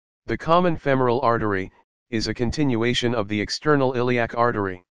The common femoral artery is a continuation of the external iliac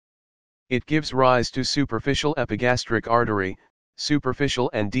artery. It gives rise to superficial epigastric artery, superficial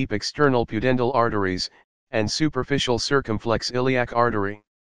and deep external pudendal arteries, and superficial circumflex iliac artery.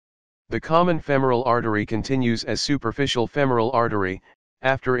 The common femoral artery continues as superficial femoral artery,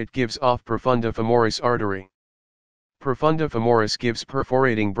 after it gives off profunda femoris artery. Profunda femoris gives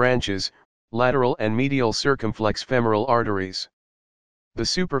perforating branches, lateral and medial circumflex femoral arteries. The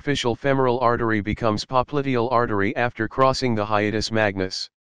superficial femoral artery becomes popliteal artery after crossing the hiatus magnus.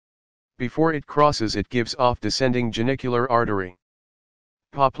 Before it crosses, it gives off descending genicular artery.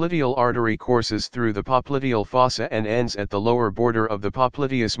 Popliteal artery courses through the popliteal fossa and ends at the lower border of the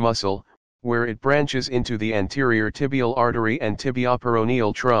popliteus muscle, where it branches into the anterior tibial artery and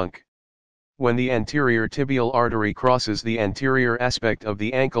tibioperoneal trunk. When the anterior tibial artery crosses the anterior aspect of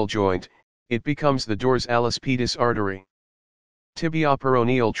the ankle joint, it becomes the dorsalis pedis artery.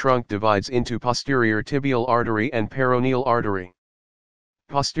 Tibioperoneal trunk divides into posterior tibial artery and peroneal artery.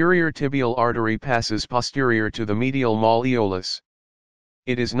 Posterior tibial artery passes posterior to the medial malleolus.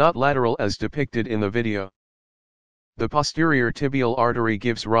 It is not lateral as depicted in the video. The posterior tibial artery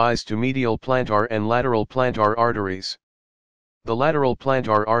gives rise to medial plantar and lateral plantar arteries. The lateral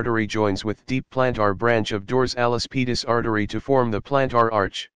plantar artery joins with deep plantar branch of dorsalis pedis artery to form the plantar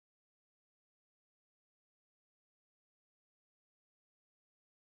arch.